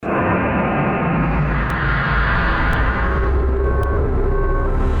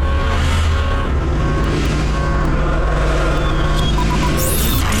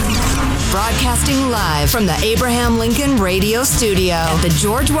From the Abraham Lincoln Radio Studio at the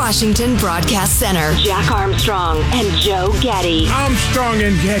George Washington Broadcast Center, Jack Armstrong and Joe Getty. Armstrong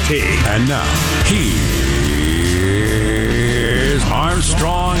and Getty. And now, here's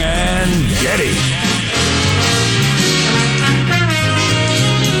Armstrong and Getty.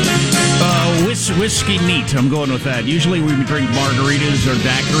 Whiskey neat. I'm going with that. Usually we drink margaritas or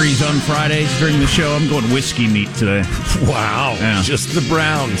daiquiris on Fridays during the show. I'm going whiskey neat today. Wow. Yeah. Just the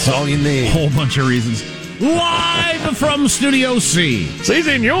brown. That's all you need. Whole bunch of reasons. Live from Studio C. Si,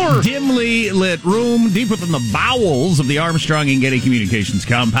 senor. Dimly lit room deep within the bowels of the Armstrong and Getty Communications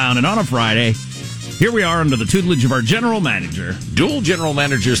compound. And on a Friday, here we are under the tutelage of our general manager. Dual general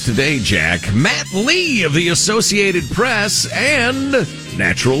managers today, Jack. Matt Lee of the Associated Press and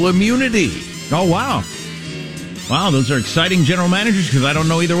Natural Immunity. Oh, wow. Wow, those are exciting general managers because I don't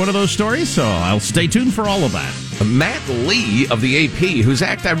know either one of those stories, so I'll stay tuned for all of that. Matt Lee of the AP, whose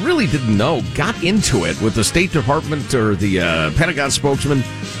act I really didn't know, got into it with the State Department or the Pentagon spokesman,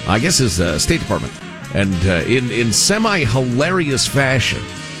 I guess his State Department, and in semi-hilarious fashion.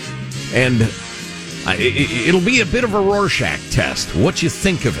 And it'll be a bit of a Rorschach test, what you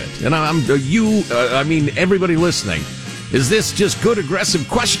think of it. And everybody listening, is this just good aggressive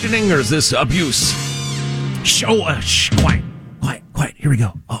questioning or is this abuse? Quiet. Here we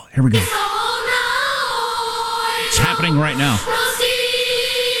go. Oh, here we go. It's happening right now.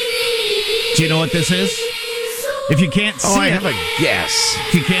 Do you know what this is? If you can't see I have a guess.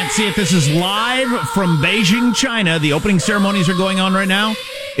 If you can't see it, this is live from Beijing, China. The opening ceremonies are going on right now.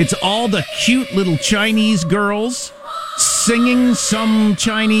 It's all the cute little Chinese girls singing some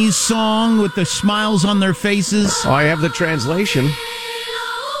Chinese song with the smiles on their faces. Oh, I have the translation,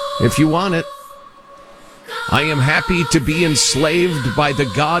 if you want it. I am happy to be enslaved by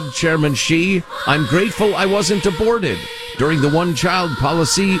the God Chairman Xi. I'm grateful I wasn't aborted during the one-child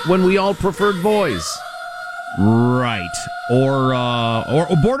policy when we all preferred boys. Right. Or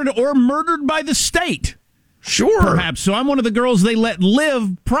aborted or murdered by the state. Sure. Perhaps. So I'm one of the girls they let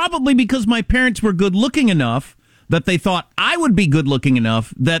live, probably because my parents were good-looking enough that they thought I would be good-looking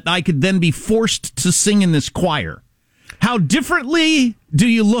enough that I could then be forced to sing in this choir. How differently do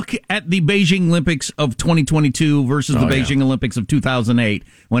you look at the Beijing Olympics of 2022 versus the Beijing Olympics of 2008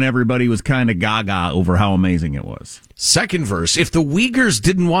 when everybody was kind of gaga over how amazing it was? Second verse, if the Uyghurs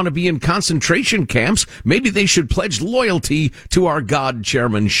didn't want to be in concentration camps, maybe they should pledge loyalty to our God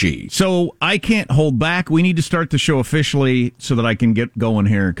Chairman Xi. So I can't hold back. We need to start the show officially so that I can get going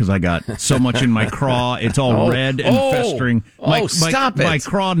here because I got so much in my craw. It's all red and festering. Stop it. My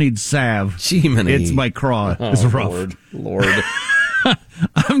craw needs salve. Jiminy. It's my craw. It's rough. Lord.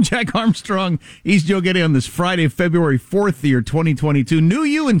 I'm Jack Armstrong. He's Joe Getty on this Friday, February 4th, year 2022. New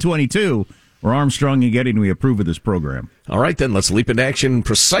you in 22. We're Armstrong and Getty, and we approve of this program. All right, then, let's leap into action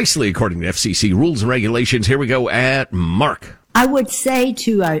precisely according to FCC rules and regulations. Here we go at Mark. I would say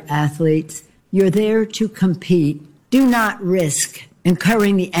to our athletes, you're there to compete. Do not risk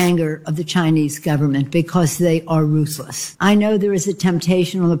incurring the anger of the Chinese government because they are ruthless. I know there is a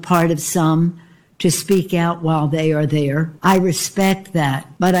temptation on the part of some to speak out while they are there. I respect that,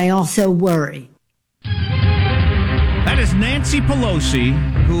 but I also worry. That is Nancy Pelosi,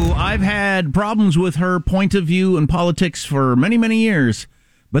 who I've had problems with her point of view in politics for many, many years.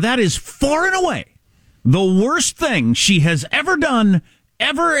 But that is far and away the worst thing she has ever done,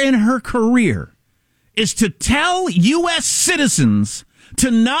 ever in her career, is to tell U.S. citizens to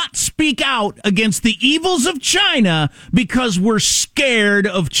not speak out against the evils of China because we're scared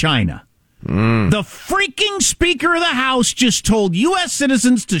of China. The freaking Speaker of the House just told U.S.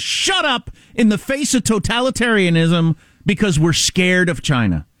 citizens to shut up in the face of totalitarianism because we're scared of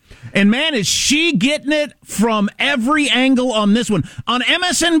China. And man, is she getting it from every angle on this one. On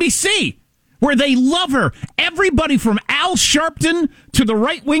MSNBC, where they love her. Everybody from Al Sharpton to the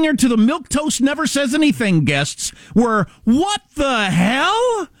right-winger to the milquetoast never says anything guests were, what the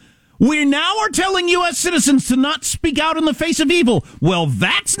hell? We now are telling U.S. citizens to not speak out in the face of evil. Well,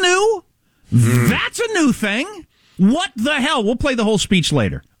 that's new. That's a new thing. What the hell? We'll play the whole speech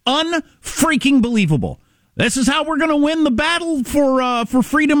later. Unfreaking believable. This is how we're going to win the battle for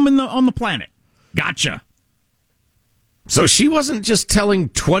freedom on the planet. Gotcha. So she wasn't just telling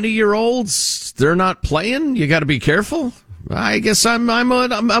 20-year-olds they're not playing? You got to be careful? I guess I'm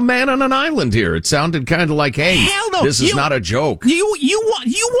a man on an island here. It sounded kind of like, hey, no. This is not a joke. You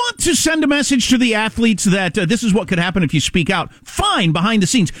want to send a message to the athletes that this is what could happen if you speak out. Fine, behind the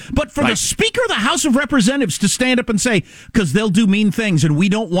scenes. But for the Speaker of the House of Representatives to stand up and say, because they'll do mean things and we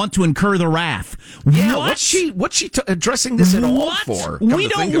don't want to incur the wrath. Yeah, what's she addressing this at all for? We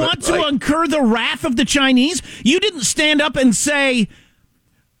don't want to incur the wrath of the Chinese. You didn't stand up and say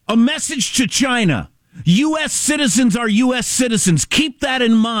a message to China. U.S. citizens are U.S. citizens. Keep that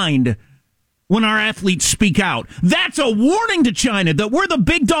in mind when our athletes speak out. That's a warning to China that we're the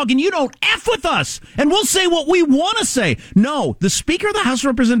big dog and you don't F with us. And we'll say what we want to say. No, the Speaker of the House of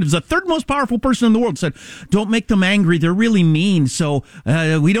Representatives, the third most powerful person in the world, said, don't make them angry. They're really mean. So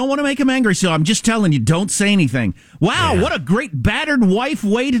we don't want to make them angry. So I'm just telling you, don't say anything. Wow, What a great battered wife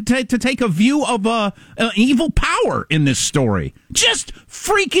way to take a view of evil power in this story. Just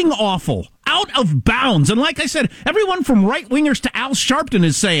freaking awful. Out of bounds. And like I said, everyone from right-wingers to Al Sharpton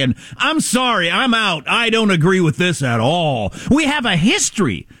is saying, I'm sorry, I'm out. I don't agree with this at all. We have a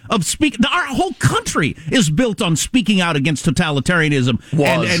history of speaking. Our whole country is built on speaking out against totalitarianism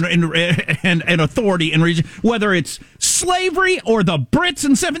and authority and region, whether it's slavery or the Brits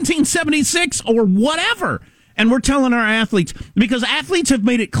in 1776 or whatever. And we're telling our athletes, because athletes have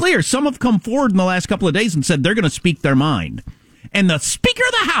made it clear, some have come forward in the last couple of days and said they're going to speak their mind. And the Speaker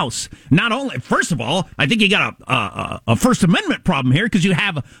of the House, not only, first of all, I think you got a First Amendment problem here because you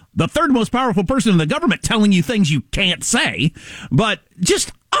have the third most powerful person in the government telling you things you can't say. But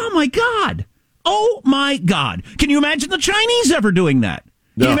just, oh my God. Can you imagine the Chinese ever doing that?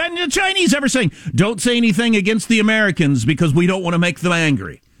 No. Can you imagine the Chinese ever saying, don't say anything against the Americans because we don't want to make them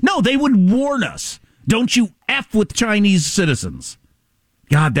angry? No, they would warn us. Don't you F with Chinese citizens.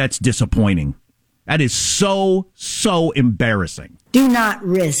 God, that's disappointing. That is so embarrassing. Do not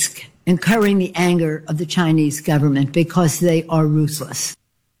risk incurring the anger of the Chinese government because they are ruthless.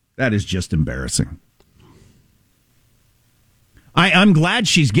 That is just embarrassing. I'm glad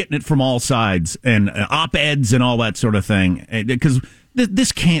she's getting it from all sides and op-eds and all that sort of thing, because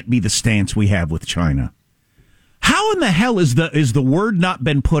this can't be the stance we have with China. How in the hell is the word not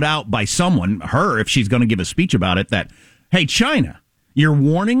been put out by someone, her, if she's going to give a speech about it, that, hey, China, your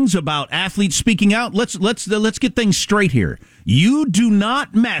warnings about athletes speaking out, let's get things straight here. You do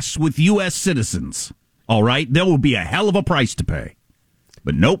not mess with U.S. citizens, all right? There will be a hell of a price to pay.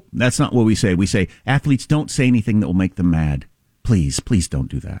 But nope, that's not what we say. We say, athletes, don't say anything that will make them mad. Please don't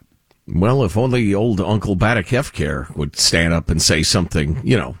do that. Well, if only old Uncle Badakefcare would stand up and say something,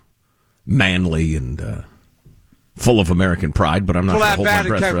 manly and full of American pride, but I'm not going to hold my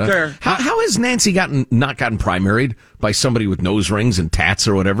breath for that. How has Nancy not gotten primaried by somebody with nose rings and tats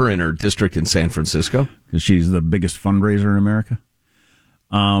or whatever in her district in San Francisco? Because she's the biggest fundraiser in America.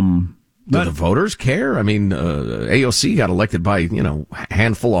 Do the voters care? I mean, AOC got elected by, a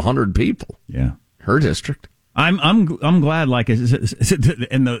handful of 100 people. Yeah. Her district. I'm glad, like, and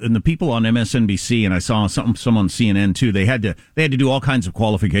the people on MSNBC, and I saw some on CNN too. They had to do all kinds of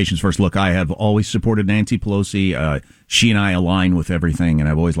qualifications first. Look, I have always supported Nancy Pelosi. She and I align with everything, and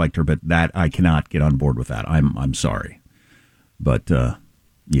I've always liked her. But that I cannot get on board with that. I'm sorry, but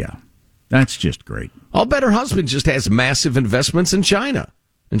yeah, that's just great. I'll bet her husband just has massive investments in China,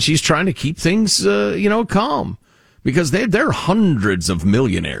 and she's trying to keep things calm. Because they're hundreds of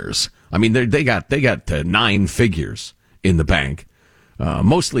millionaires. I mean, they got 9 figures in the bank,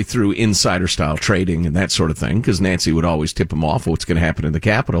 mostly through insider-style trading and that sort of thing, because Nancy would always tip him off what's going to happen in the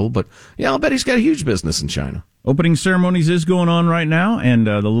Capitol. But, yeah, I'll bet he's got a huge business in China. Opening ceremonies is going on right now, and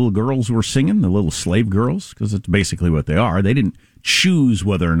the little girls were singing, the little slave girls, because it's basically what they are. They didn't choose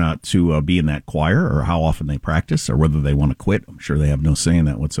whether or not to be in that choir or how often they practice or whether they want to quit. I'm sure they have no say in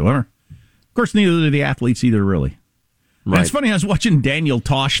that whatsoever. Of course, neither do the athletes either, really. Right. It's funny, I was watching Daniel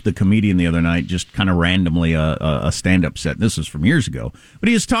Tosh, the comedian, the other night, just kind of randomly a stand-up set. This is from years ago. But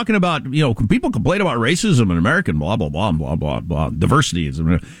he was talking about, people complain about racism in American, blah, blah, blah, blah, blah, blah, diversity.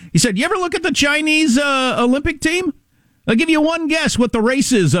 He said, you ever look at the Chinese Olympic team? I'll give you one guess what the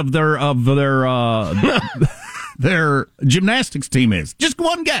race is of their their gymnastics team is. Just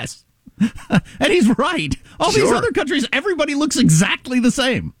one guess. And he's right. All these other countries, everybody looks exactly the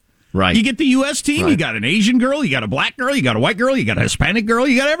same. Right. You get the U.S. team, You got an Asian girl, you got a black girl, you got a white girl, you got a Hispanic girl,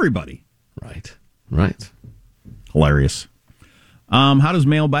 you got everybody. Right. Hilarious. How does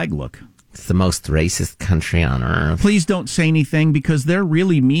mailbag look? It's the most racist country on earth. Please don't say anything because they're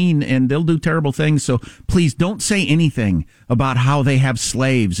really mean and they'll do terrible things. So please don't say anything about how they have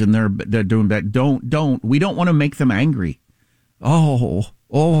slaves and they're doing that. Don't. We don't want to make them angry. Oh,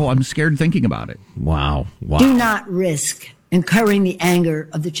 I'm scared thinking about it. Wow. Do not risk incurring the anger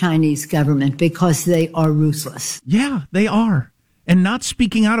of the Chinese government because they are ruthless. Yeah, they are. And not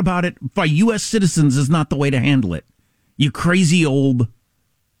speaking out about it by U.S. citizens is not the way to handle it. You crazy old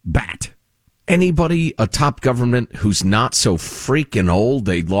bat. Anybody atop government who's not so freaking old,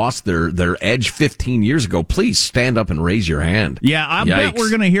 they lost their edge 15 years ago, please stand up and raise your hand. Yeah, I bet we're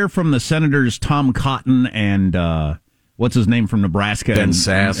going to hear from the senators Tom Cotton and what's his name from Nebraska, Ben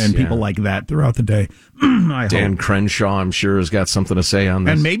Sass, and people like that throughout the day. Dan Crenshaw, I'm sure, has got something to say on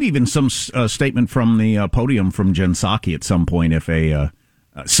this. And maybe even some statement from the podium from Jen Psaki at some point if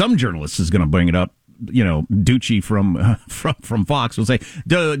some journalist is going to bring it up. Ducey from Fox will say,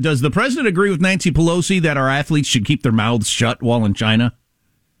 does the president agree with Nancy Pelosi that our athletes should keep their mouths shut while in China?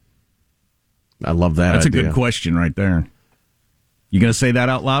 I love that That's idea. a good question right there. You going to say that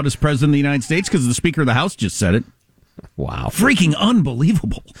out loud as president of the United States? Because the Speaker of the House just said it. Wow. Freaking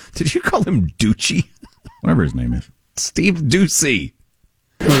unbelievable. Did you call him Ducey? Whatever his name is. Steve Ducey.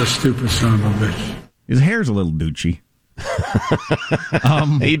 What a stupid son of a bitch. His hair's a little Ducey.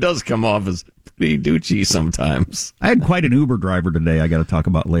 He does come off as pretty Ducey sometimes. I had quite an Uber driver today I got to talk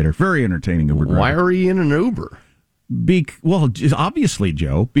about later. Very entertaining Uber driver. Why are you in an Uber? Obviously,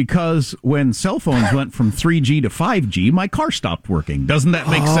 Joe, because when cell phones went from 3G to 5G, my car stopped working. Doesn't that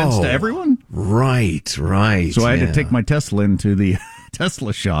make sense to everyone? Right. So I had to take my Tesla into the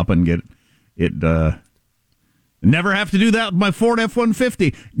Tesla shop and get it. Never have to do that with my Ford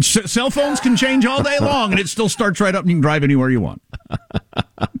F-150. Cell phones can change all day long, and it still starts right up and you can drive anywhere you want.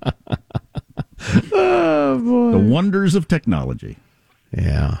 Oh, boy. The wonders of technology.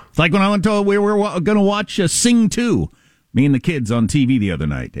 Yeah. It's like when we were going to watch Sing 2, me and the kids on TV the other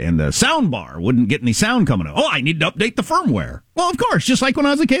night, and the sound bar wouldn't get any sound coming out. Oh, I need to update the firmware. Well, of course, just like when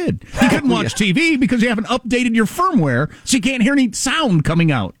I was a kid. You couldn't watch TV because you haven't updated your firmware, so you can't hear any sound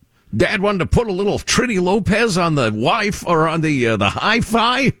coming out. Dad wanted to put a little Trini Lopez on the Wi-Fi or on the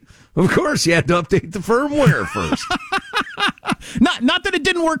hi-fi. Of course, you had to update the firmware first. Not that it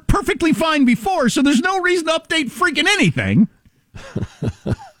didn't work perfectly fine before, so there's no reason to update freaking anything.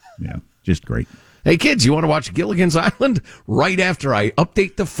 Yeah, just great. Hey, kids, you want to watch Gilligan's Island? Right after I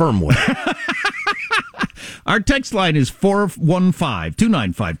update the firmware. Our text line is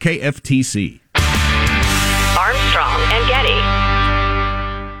 415-295-KFTC. Armstrong and Getty.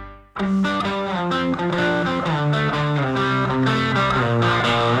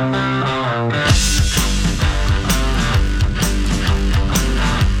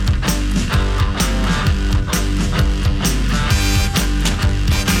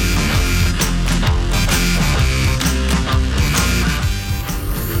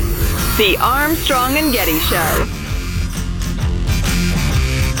 The Armstrong and Getty Show.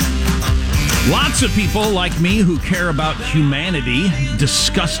 Lots of people like me who care about humanity,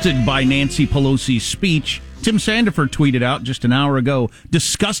 disgusted by Nancy Pelosi's speech. Tim Sandefur tweeted out just an hour ago,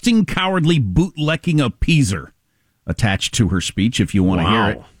 disgusting, cowardly, bootlicking appeaser attached to her speech, if you want to hear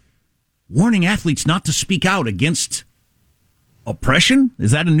it. Warning athletes not to speak out against oppression? Is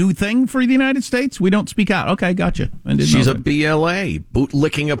that a new thing for the United States? We don't speak out. Okay, gotcha. She's a BLA,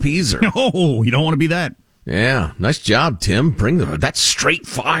 bootlicking appeaser. Oh, you don't want to be that. Yeah, nice job, Tim. That's straight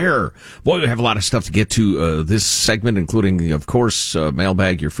fire. Boy, we have a lot of stuff to get to this segment, including, of course,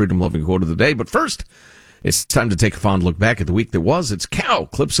 mailbag, your freedom-loving quote of the day. But first, it's time to take a fond look back at the week that was. It's Cow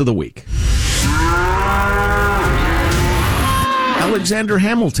Clips of the Week. Alexander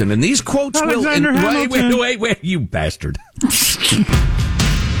Hamilton, and these quotes Wait, you bastard.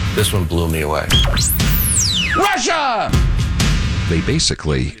 This one blew me away. Russia! They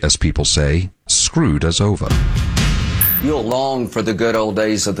basically, as people say, screwed us over. You'll long for the good old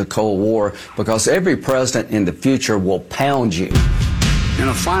days of the Cold War because every president in the future will pound you. In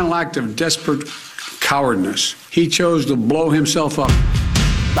a final act of desperate cowardness, he chose to blow himself up.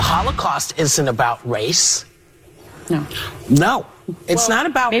 The Holocaust isn't about race. No. It's not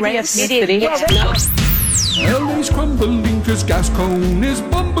about race. Ethnicity. Hell is crumbling, this gas cone is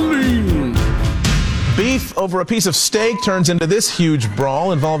bumbling. Beef over a piece of steak turns into this huge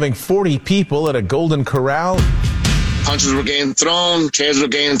brawl involving 40 people at a Golden Corral. Punches were getting thrown, chairs were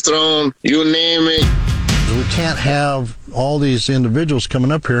getting thrown, you name it. We can't have all these individuals coming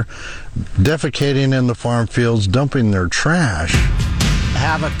up here defecating in the farm fields, dumping their trash.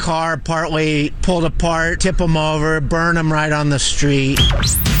 Have a car partway pulled apart, tip them over, burn them right on the street.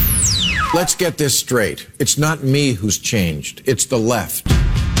 Let's get this straight. It's not me who's changed. It's the left.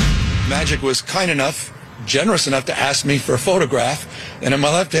 Magic was kind enough, generous enough to ask me for a photograph. And in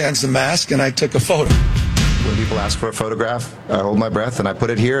my left hand's the mask, and I took a photo. When people ask for a photograph, I hold my breath and I put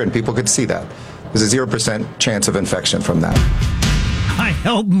it here, and people could see that. There's a 0% chance of infection from that. I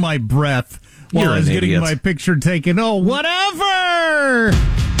held my breath while I was getting my picture taken. Oh, whatever!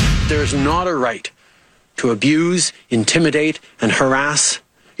 There's not a right to abuse, intimidate, and harass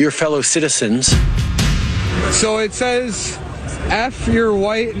your fellow citizens. So it says, F your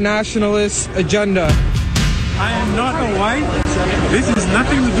white nationalist agenda. I am not a white. This is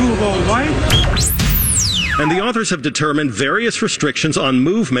nothing to do about white. And the authors have determined various restrictions on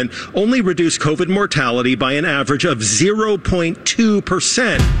movement only reduce COVID mortality by an average of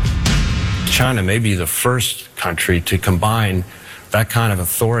 0.2%. China may be the first country to combine that kind of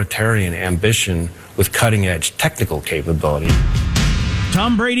authoritarian ambition with cutting-edge technical capability.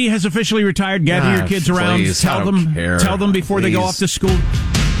 Tom Brady has officially retired. Gather your kids around. Please, Tell them before they go off to school.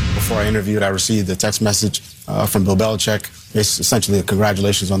 Before I interviewed, I received a text message from Bill Belichick. It's essentially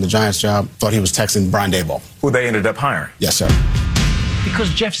congratulations on the Giants job. Thought he was texting Brian Daboll, who they ended up hiring. Yes, sir.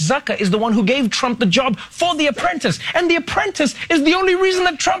 Because Jeff Zucker is the one who gave Trump the job for The Apprentice. And The Apprentice is the only reason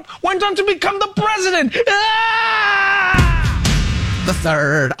that Trump went on to become the president. The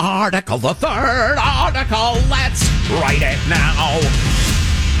third article, let's write it now.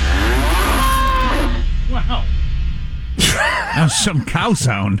 Wow. That was some cow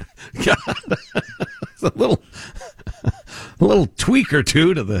sound. God. It's a little tweak or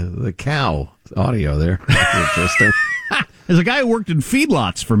two to the cow audio there. Interesting. As a guy who worked in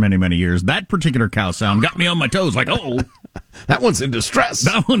feedlots for many, many years, that particular cow sound got me on my toes like, oh. That one's in distress.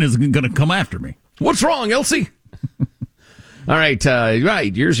 That one is going to come after me. What's wrong, Elsie? All right,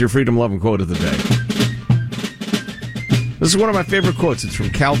 here's your freedom loving quote of the day. This is one of my favorite quotes. It's from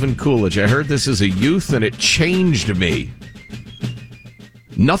Calvin Coolidge. I heard this as a youth, and it changed me.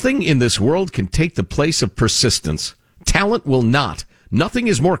 Nothing in this world can take the place of persistence. Talent will not. Nothing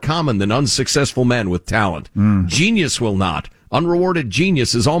is more common than unsuccessful men with talent. Genius will not. Unrewarded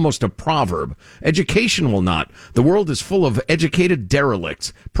genius is almost a proverb. Education will not. The world is full of educated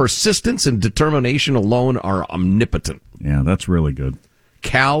derelicts. Persistence and determination alone are omnipotent. Yeah, that's really good.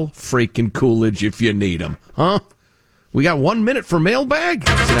 Cal freaking Coolidge if you need him. Huh? We got 1 minute for mailbag?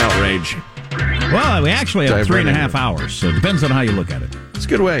 It's an outrage. Well, we actually have 3.5 hours, so it depends on how you look at it. It's a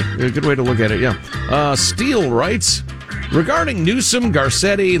good way to look at it, yeah. Steele writes, regarding Newsom,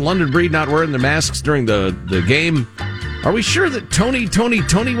 Garcetti, London Breed not wearing their masks during the game, are we sure that Tony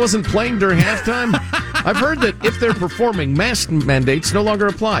wasn't playing during halftime? I've heard that if they're performing, mask mandates no longer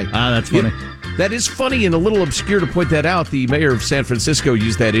apply. That's funny. That is funny and a little obscure to point that out. The mayor of San Francisco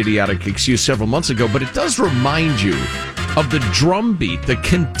used that idiotic excuse several months ago, but it does remind you of the drumbeat, the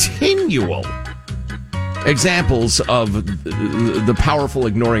continual examples of the powerful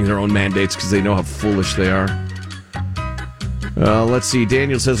ignoring their own mandates because they know how foolish they are. Let's see.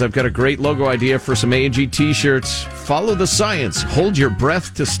 Daniel says, I've got a great logo idea for some A&G t-shirts. Follow the science. Hold your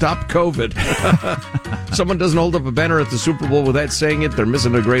breath to stop COVID. Someone doesn't hold up a banner at the Super Bowl without saying it, they're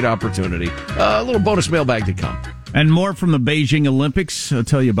missing a great opportunity. A little bonus mailbag to come. And more from the Beijing Olympics. I'll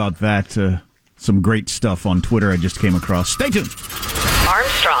tell you about that. Some great stuff on Twitter I just came across. Stay tuned.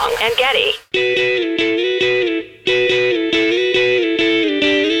 Armstrong and Getty.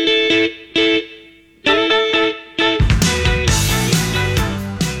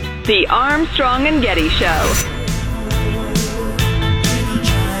 The Armstrong and Getty Show.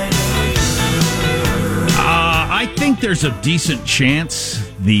 I think there's a decent chance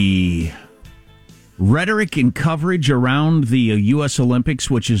the rhetoric and coverage around the U.S. Olympics,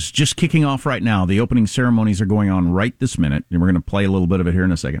 which is just kicking off right now. The opening ceremonies are going on right this minute, and we're going to play a little bit of it here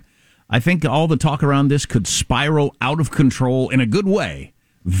in a second. I think all the talk around this could spiral out of control in a good way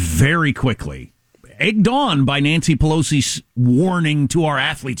very quickly. Egged on by Nancy Pelosi's warning to our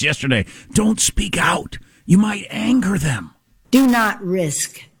athletes yesterday. Don't speak out. You might anger them. Do not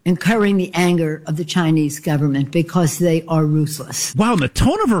risk incurring the anger of the Chinese government because they are ruthless. Wow, and the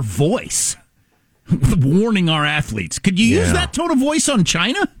tone of her voice. Warning our athletes. Could you use that tone of voice on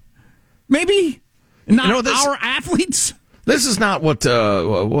China? Maybe? Not our athletes? This is not what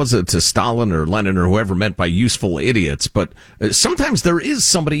was it to Stalin or Lenin or whoever meant by useful idiots, but sometimes there is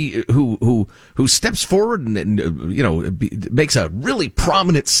somebody who steps forward and makes a really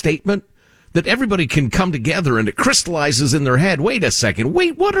prominent statement that everybody can come together and it crystallizes in their head. Wait a second.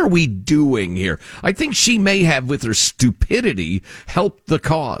 Wait, what are we doing here? I think she may have, with her stupidity, helped the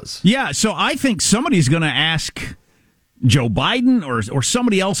cause. Yeah, so I think somebody's going to ask Joe Biden or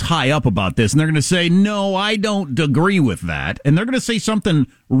somebody else high up about this, and they're going to say, no, I don't agree with that. And they're going to say something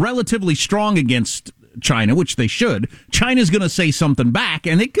relatively strong against China, which they should. China's going to say something back,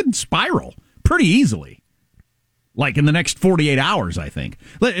 and it could spiral pretty easily. Like in the next 48 hours, I think.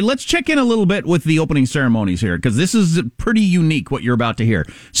 Let's check in a little bit with the opening ceremonies here, because this is pretty unique what you're about to hear.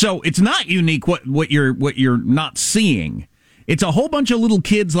 So it's not unique what you're not seeing. It's a whole bunch of little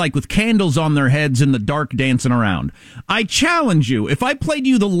kids like with candles on their heads in the dark dancing around. I challenge you, if I played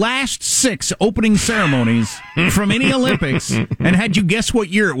you the last 6 opening ceremonies from any Olympics and had you guess what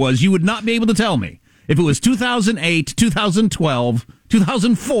year it was, you would not be able to tell me. If it was 2008, 2012,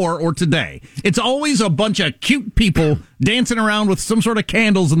 2004, or today. It's always a bunch of cute people dancing around with some sort of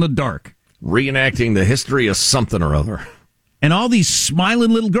candles in the dark. reenacting the history of something or other. And all these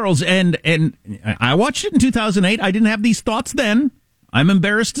smiling little girls. And I watched it in 2008. I didn't have these thoughts then. I'm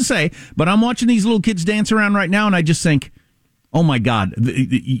embarrassed to say. But I'm watching these little kids dance around right now, and I just think, oh, my God,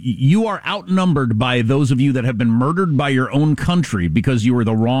 you are outnumbered by those of you that have been murdered by your own country because you were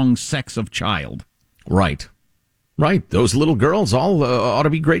the wrong sex of child. Right. Right. Those little girls all ought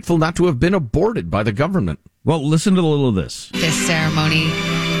to be grateful not to have been aborted by the government. Well, listen to a little of this. This ceremony,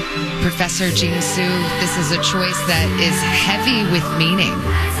 Professor Jing-Su, this is a choice that is heavy with meaning.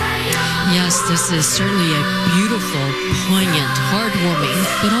 Yes, this is certainly a beautiful, poignant, heartwarming,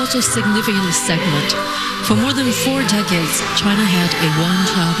 but also significant segment. For more than 4 decades, China had a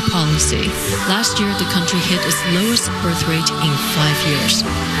one-child policy. Last year, the country hit its lowest birth rate in 5 years.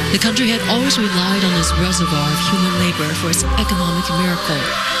 The country had always relied on its reservoir of human labor for its economic miracle.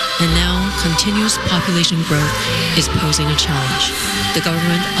 And now, continuous population growth is posing a challenge. The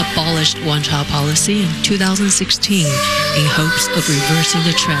government abolished one-child policy in 2016 in hopes of reversing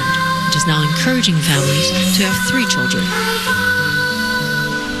the trend, which is now encouraging families to have 3 children.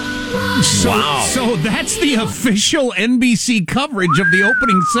 So that's the official NBC coverage of the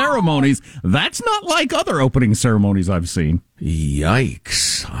opening ceremonies. That's not like other opening ceremonies I've seen.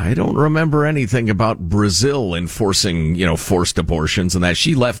 Yikes. I don't remember anything about Brazil enforcing, forced abortions and that.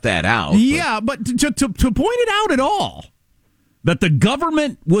 She left that out. Yeah, but to point it out at all, that the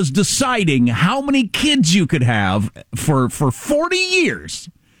government was deciding how many kids you could have for 40 years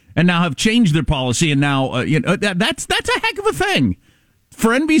and now have changed their policy, and now that's a heck of a thing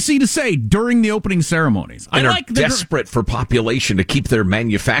for NBC to say during the opening ceremonies. And are desperate for population to keep their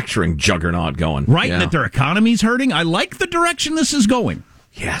manufacturing juggernaut going. Right, yeah. That their economy's hurting. I like the direction this is going.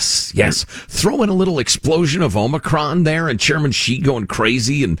 Yes. Throw in a little explosion of Omicron there and Chairman Xi going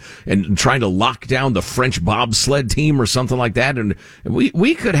crazy and trying to lock down the French bobsled team or something like that. And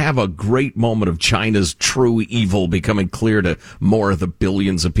we could have a great moment of China's true evil becoming clear to more of the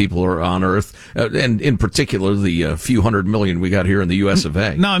billions of people who are on Earth. And in particular, the few 100 million we got here in the U.S. of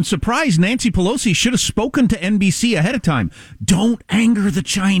A. Now, I'm surprised Nancy Pelosi should have spoken to NBC ahead of time. Don't anger the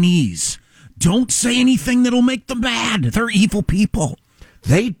Chinese. Don't say anything that'll make them mad. They're evil people.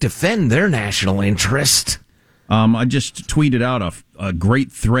 They defend their national interest. I just tweeted out a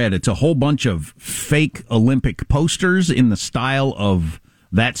great thread. It's a whole bunch of fake Olympic posters in the style of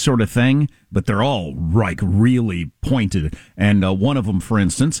that sort of thing, but they're all really pointed. And one of them, for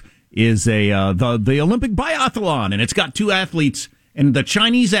instance, is the Olympic biathlon, and it's got 2 athletes. And the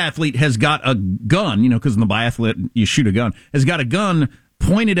Chinese athlete has got a gun, because in the biathlon you shoot a gun, has got a gun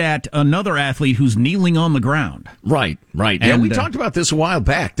pointed at another athlete who's kneeling on the ground. Right. Yeah, we talked about this a while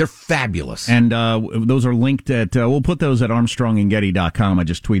back. They're fabulous. And those are linked at, we'll put those at ArmstrongandGetty.com. I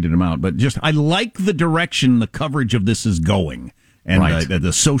just tweeted them out. But I like the direction the coverage of this is going. And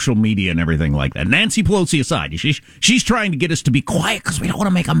the social media and everything like that. Nancy Pelosi aside, she's trying to get us to be quiet because we don't want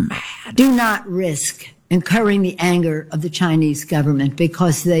to make them mad. Do not risk incurring the anger of the Chinese government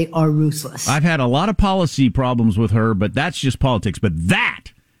because they are ruthless. I've had a lot of policy problems with her, but that's just politics. But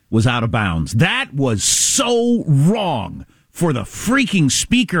that was out of bounds. That was so wrong for the freaking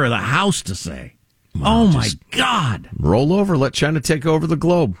Speaker of the House to say. Well, oh, my God. Roll over. Let China take over the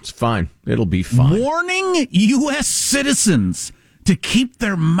globe. It's fine. It'll be fine. Warning U.S. citizens to keep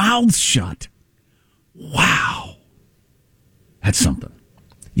their mouths shut. Wow. That's something.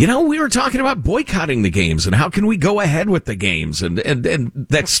 We were talking about boycotting the games and how can we go ahead with the games, and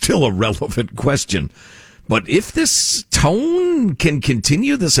that's still a relevant question. But if this tone can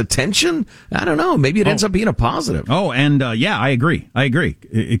continue, this attention, I don't know. Maybe it ends up being a positive. Oh, and I agree.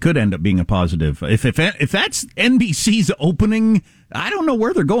 It could end up being a positive. If that's NBC's opening, I don't know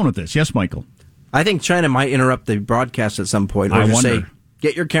where they're going with this. Yes, Michael? I think China might interrupt the broadcast at some point. Or just say,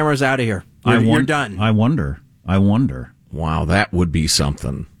 get your cameras out of here. You're done. I wonder. Wow, that would be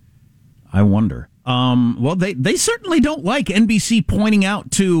something. I wonder. Well, they certainly don't like NBC pointing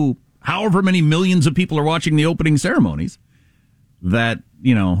out to however many millions of people are watching the opening ceremonies that,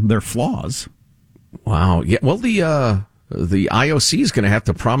 they're flaws. Wow. Yeah. Well, the IOC is going to have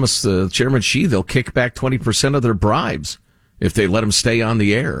to promise Chairman Xi they'll kick back 20% of their bribes if they let him stay on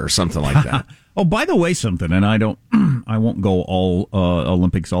the air or something like that. Oh, by the way, something, and I won't go all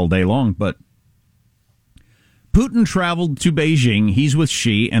Olympics all day long, but Putin traveled to Beijing. He's with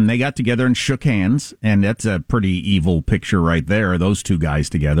Xi, and they got together and shook hands, and that's a pretty evil picture right there, those two guys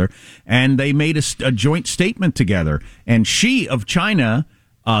together. And they made a joint statement together. And Xi of China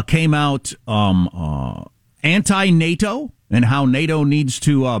came out anti-NATO and how NATO needs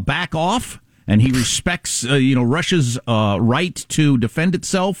to back off, and he respects Russia's right to defend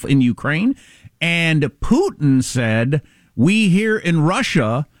itself in Ukraine. And Putin said, we here in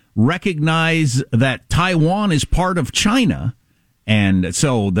Russia recognize that Taiwan is part of China. And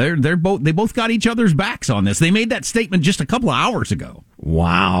so they both got each other's backs on this. They made that statement just a couple of hours ago.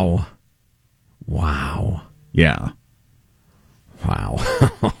 Wow. Yeah. Wow.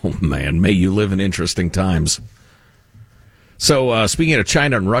 Oh, man. May you live in interesting times. So, speaking of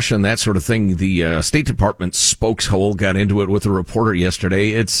China and Russia and that sort of thing, the State Department spokeshole got into it with a reporter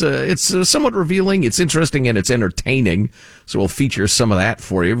yesterday. It's somewhat revealing. It's interesting and it's entertaining. So we'll feature some of that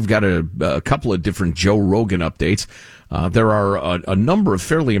for you. We've got a couple of different Joe Rogan updates. There are a number of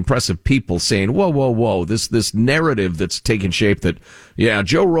fairly impressive people saying, whoa, this narrative that's taken shape that, yeah,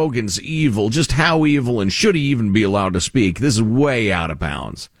 Joe Rogan's evil, just how evil, and should he even be allowed to speak? This is way out of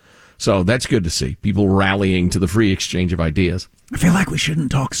bounds. So that's good to see. People rallying to the free exchange of ideas. I feel like we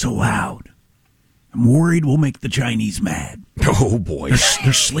shouldn't talk so loud. I'm worried we'll make the Chinese mad. Oh, boy.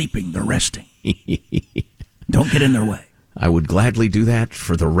 They're sleeping. They're resting. Don't get in their way. I would gladly do that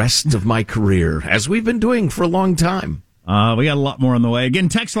for the rest of my career, as we've been doing for a long time. We got a lot more on the way. Again,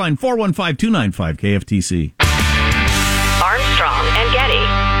 text line 415-295-KFTC. Armstrong and Getty.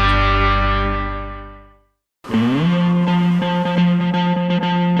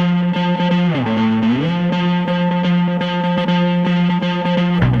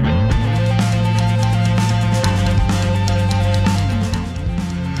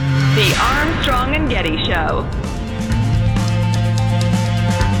 The Armstrong and Getty Show.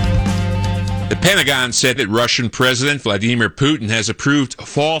 The Pentagon said that Russian President Vladimir Putin has approved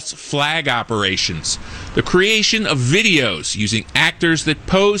false flag operations, the creation of videos using actors that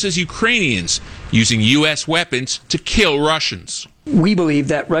pose as Ukrainians, using U.S. weapons to kill Russians. We believe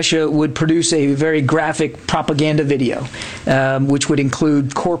that Russia would produce a very graphic propaganda video, which would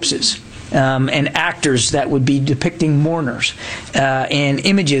include corpses. And actors that would be depicting mourners and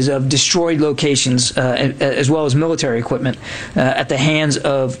images of destroyed locations as well as military equipment at the hands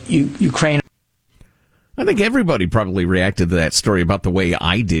of Ukraine. I think everybody probably reacted to that story about the way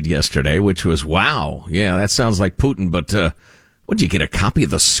I did yesterday, which was, wow, yeah, that sounds like Putin, but would you get a copy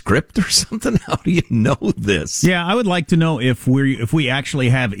of the script or something? How do you know this? Yeah, I would like to know if we actually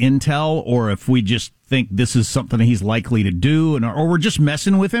have intel or if we just think this is something he's likely to do, or we're just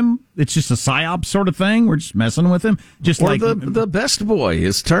messing with him. It's just a psyop sort of thing. We're just messing with him. Just or like the best boy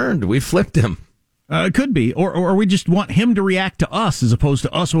is turned. We flipped him. It could be, or we just want him to react to us as opposed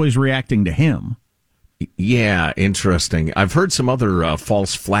to us always reacting to him. Yeah, interesting. I've heard some other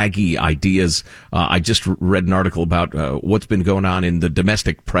false flaggy ideas. I just read an article about what's been going on in the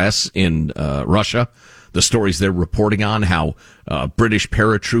domestic press in Russia. The stories they're reporting on, how British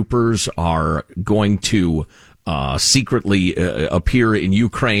paratroopers are going to secretly appear in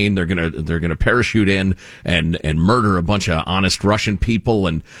Ukraine. They're gonna parachute in and murder a bunch of honest Russian people,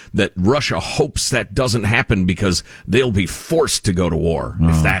 and that Russia hopes that doesn't happen because they'll be forced to go to war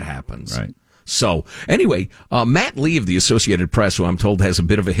if that happens. Right. So, anyway, Matt Lee of the Associated Press, who I'm told has a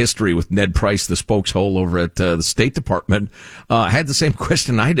bit of a history with Ned Price, the spokeshole over at the State Department, had the same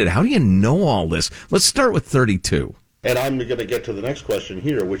question I did. How do you know all this? Let's start with 32. And I'm going to get to the next question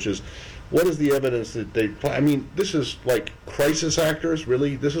here, which is, what is the evidence that they play? I mean, this is like crisis actors,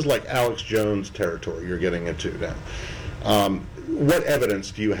 really? This is like Alex Jones territory you're getting into now. What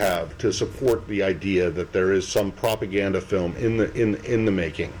evidence do you have to support the idea that there is some propaganda film in the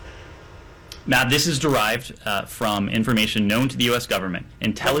making? Now, this is derived from information known to the U.S. government,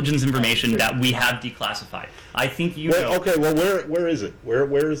 intelligence information that we have declassified. I think you know. Okay, well, where is it?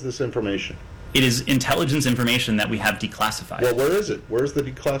 Where is this information? It is intelligence information that we have declassified. Well, where is it? Where's the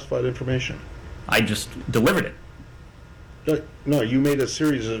declassified information? I just delivered it. No, you made a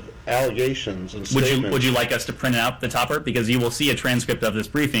series of allegations and statements. Would you like us to print out the topper? Because you will see a transcript of this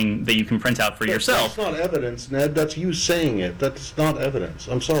briefing that you can print out for yourself. That's not evidence, Ned. That's you saying it. That's not evidence.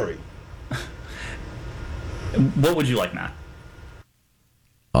 I'm sorry. What would you like, Matt?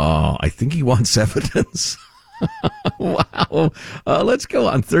 I think he wants evidence. Wow. Let's go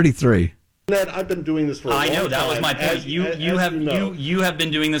on 33. Ned, I've been doing this for a long time. I know, that was my point. You have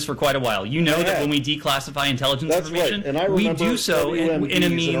been doing this for quite a while. You know that when we declassify intelligence information, we do so in a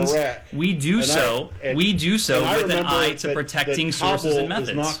means. We do so with an eye to protecting sources and methods.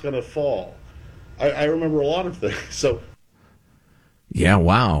 Is not going to fall. I remember a lot of things. So. Yeah,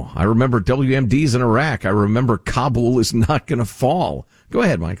 wow. I remember WMDs in Iraq. I remember Kabul is not going to fall. Go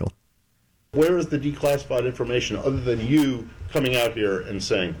ahead, Michael. Where is the declassified information other than you coming out here and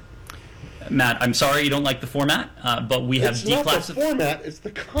saying? Matt, I'm sorry you don't like the format, but we have declassified. It's not the format; it's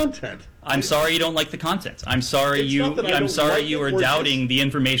the content. I'm sorry you don't like the content. I'm sorry you are doubting the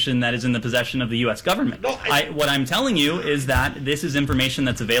information that is in the possession of the U.S. government. No, what I'm telling you is that this is information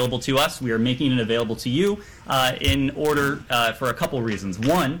that's available to us. We are making it available to you in order for a couple reasons.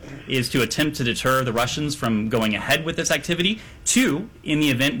 One is to attempt to deter the Russians from going ahead with this activity. Two, in the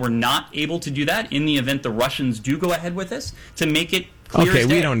event we're not able to do that, in the event the Russians do go ahead with this, to make it okay,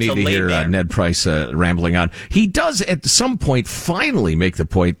 we don't need to hear Ned Price rambling on. He does at some point finally make the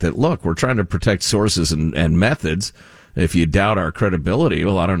point that, look, we're trying to protect sources and methods. If you doubt our credibility,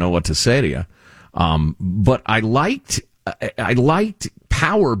 well, I don't know what to say to you. But I liked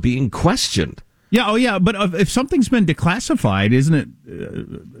power being questioned. Yeah, oh yeah, but if something's been declassified, isn't it?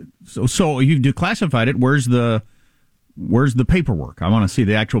 So you've declassified it. Where's the paperwork? I want to see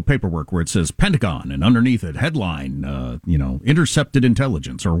the actual paperwork where it says Pentagon and underneath it headline, intercepted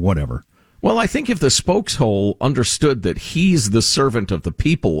intelligence or whatever. Well, I think if the spokeshole understood that he's the servant of the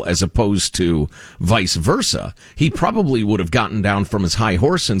people as opposed to vice versa, he probably would have gotten down from his high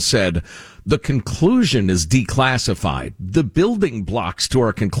horse and said, the conclusion is declassified. The building blocks to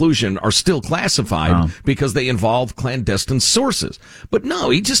our conclusion are still classified because they involve clandestine sources. But no,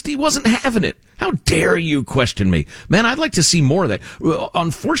 he wasn't having it. How dare you question me? Man, I'd like to see more of that. Well,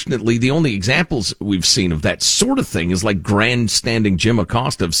 unfortunately, the only examples we've seen of that sort of thing is like grandstanding Jim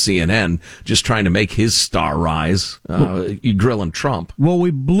Acosta of CNN just trying to make his star rise, grilling Trump. Well,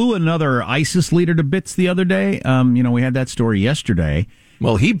 we blew another ISIS leader to bits the other day. We had that story yesterday.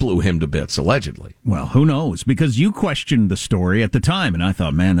 Well, he blew him to bits, allegedly. Well, who knows? Because you questioned the story at the time, and I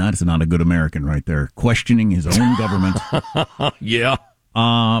thought, man, that's not a good American right there, questioning his own government. Yeah.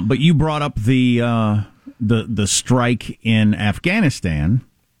 But you brought up the strike in Afghanistan.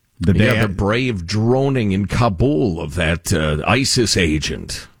 The brave droning in Kabul of that ISIS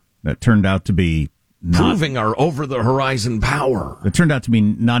agent. That turned out to be proving our over-the-horizon power. It turned out to be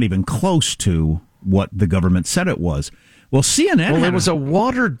not even close to what the government said it was. Well, CNN. Well, there was a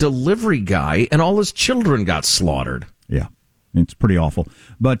water delivery guy, and all his children got slaughtered. Yeah, it's pretty awful.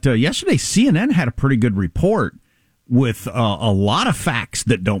 But yesterday, CNN had a pretty good report with a lot of facts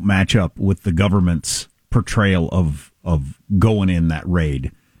that don't match up with the government's portrayal of going in that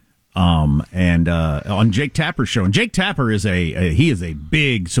raid. And on Jake Tapper's show, and Jake Tapper is a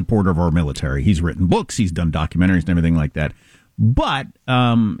big supporter of our military. He's written books, he's done documentaries and everything like that. But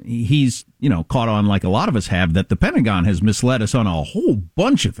he's, caught on, like a lot of us have, that the Pentagon has misled us on a whole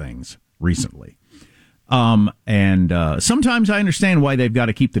bunch of things recently. And sometimes I understand why they've got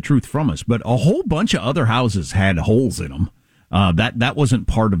to keep the truth from us, but a whole bunch of other houses had holes in them. That wasn't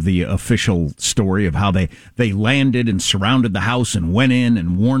part of the official story of how they landed and surrounded the house and went in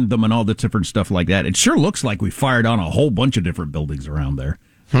and warned them and all the different stuff like that. It sure looks like we fired on a whole bunch of different buildings around there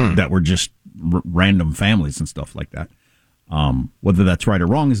that were just random families and stuff like that. Whether that's right or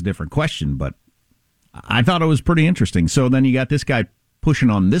wrong is a different question, but I thought it was pretty interesting. So then you got this guy pushing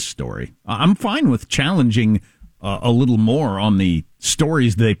on this story. I'm fine with challenging a little more on the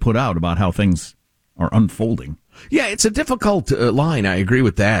stories they put out about how things are unfolding. Yeah, it's a difficult line. I agree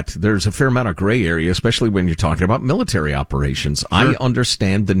with that. There's a fair amount of gray area, especially when you're talking about military operations. Sure. I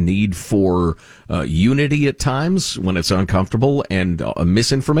understand the need for unity at times when it's uncomfortable and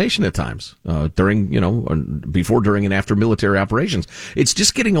misinformation at times during, before, during, and after military operations. It's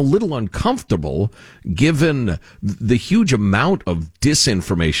just getting a little uncomfortable given the huge amount of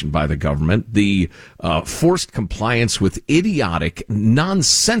disinformation by the government, the forced compliance with idiotic,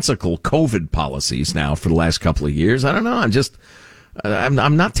 nonsensical COVID policies now for the last couple of years. I don't know.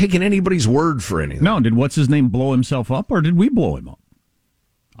 I'm not taking anybody's word for anything. No, did what's his name blow himself up, or did we blow him up?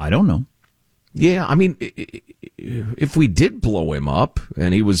 I don't know. Yeah, I mean, if we did blow him up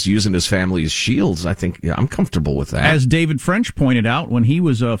and he was using his family as shields, I think I'm comfortable with that. As David French pointed out when he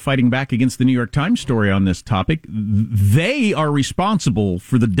was fighting back against the New York Times story on this topic, they are responsible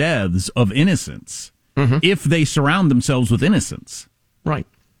for the deaths of innocents if they surround themselves with innocents. Right.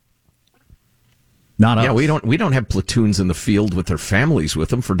 Not us. Yeah, we don't have platoons in the field with their families with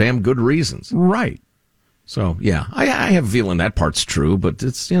them for damn good reasons. Right. So, yeah, I have a feeling that part's true, but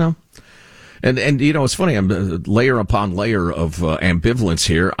it's, And it's funny, I'm layer upon layer of ambivalence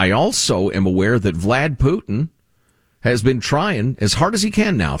here. I also am aware that Vlad Putin has been trying as hard as he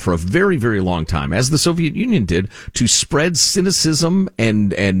can now for a very, very long time, as the Soviet Union did, to spread cynicism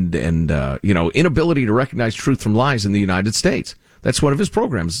and inability to recognize truth from lies in the United States. That's one of his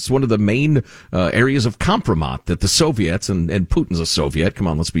programs. It's one of the main areas of compromat that the Soviets, and Putin's a Soviet, come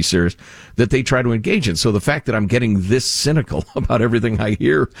on, let's be serious, that they try to engage in. So the fact that I'm getting this cynical about everything I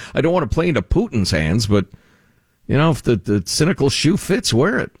hear, I don't want to play into Putin's hands, but, if the cynical shoe fits,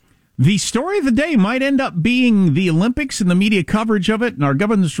 wear it. The story of the day might end up being the Olympics and the media coverage of it and our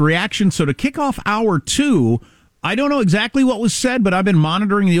government's reaction. So to kick off hour 2, I don't know exactly what was said, but I've been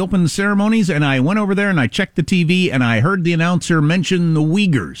monitoring the open ceremonies, and I went over there and I checked the TV, and I heard the announcer mention the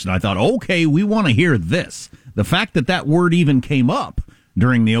Uyghurs. And I thought, okay, we want to hear this. The fact that that word even came up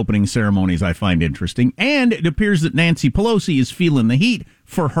during the opening ceremonies I find interesting. And it appears that Nancy Pelosi is feeling the heat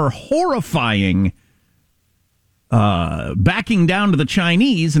for her horrifying backing down to the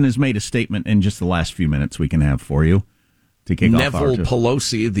Chinese, and has made a statement in just the last few minutes we can have for you to kick off. Neville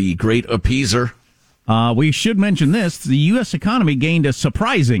Pelosi, the great appeaser. We should mention this. The U.S. economy gained a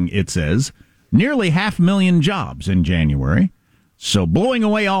surprising, it says, nearly 500,000 jobs in January. So blowing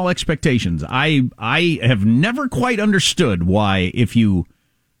away all expectations. I have never quite understood why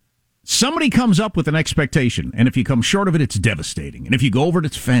somebody comes up with an expectation, and if you come short of it, it's devastating. And if you go over it,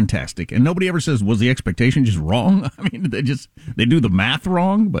 it's fantastic. And nobody ever says, was the expectation just wrong? I mean, they do the math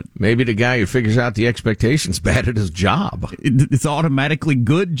wrong, but maybe the guy who figures out the expectation's bad at his job. It's automatically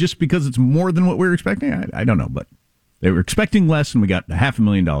good just because it's more than what we were expecting? I don't know, but they were expecting less, and we got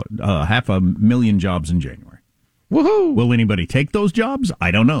 500,000 jobs in January. Woohoo! Will anybody take those jobs?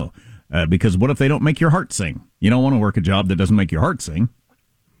 I don't know. Because what if they don't make your heart sing? You don't want to work a job that doesn't make your heart sing.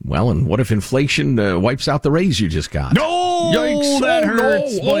 Well, and what if inflation wipes out the raise you just got? No! Yikes! That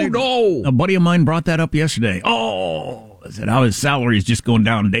hurts. No! Oh, no! A buddy of mine brought that up yesterday. Oh! I said, how his salary is just going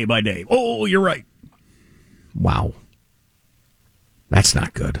down day by day. Oh, you're right. Wow. That's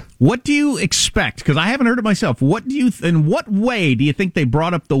not good. What do you expect? Because I haven't heard it myself. In what way do you think they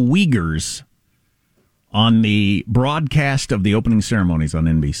brought up the Uyghurs on the broadcast of the opening ceremonies on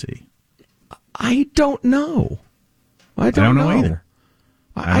NBC? I don't know. I don't know either.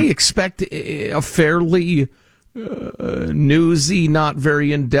 I expect a fairly newsy, not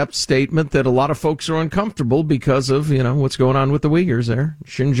very in-depth statement that a lot of folks are uncomfortable because of, what's going on with the Uyghurs there,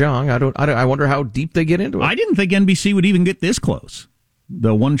 Xinjiang. I wonder how deep they get into it. I didn't think NBC would even get this close.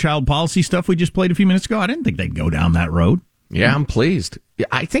 The one-child policy stuff we just played a few minutes ago, I didn't think they'd go down that road. Yeah, I'm pleased.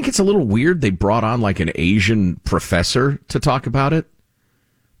 I think it's a little weird they brought on like an Asian professor to talk about it.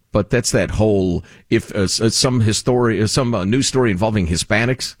 But that's that whole, if some news story involving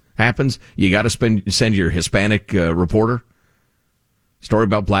Hispanics happens, you got to send your Hispanic reporter. Story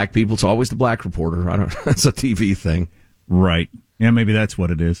about black people, it's always the black reporter. That's a TV thing. Right. Yeah, maybe that's what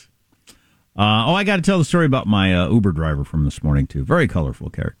it is. I got to tell the story about my Uber driver from this morning, too. Very colorful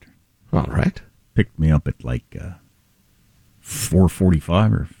character. All right. Picked me up at like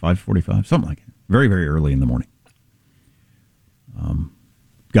 4:45 or 5:45, something like that. Very, very early in the morning.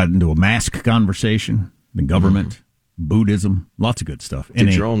 Got into a mask conversation, the government, Buddhism, lots of good stuff.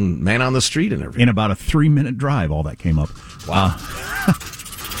 Did your own man on the street and everything. In about a 3-minute drive, all that came up. Wow.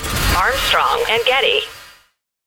 Armstrong and Getty.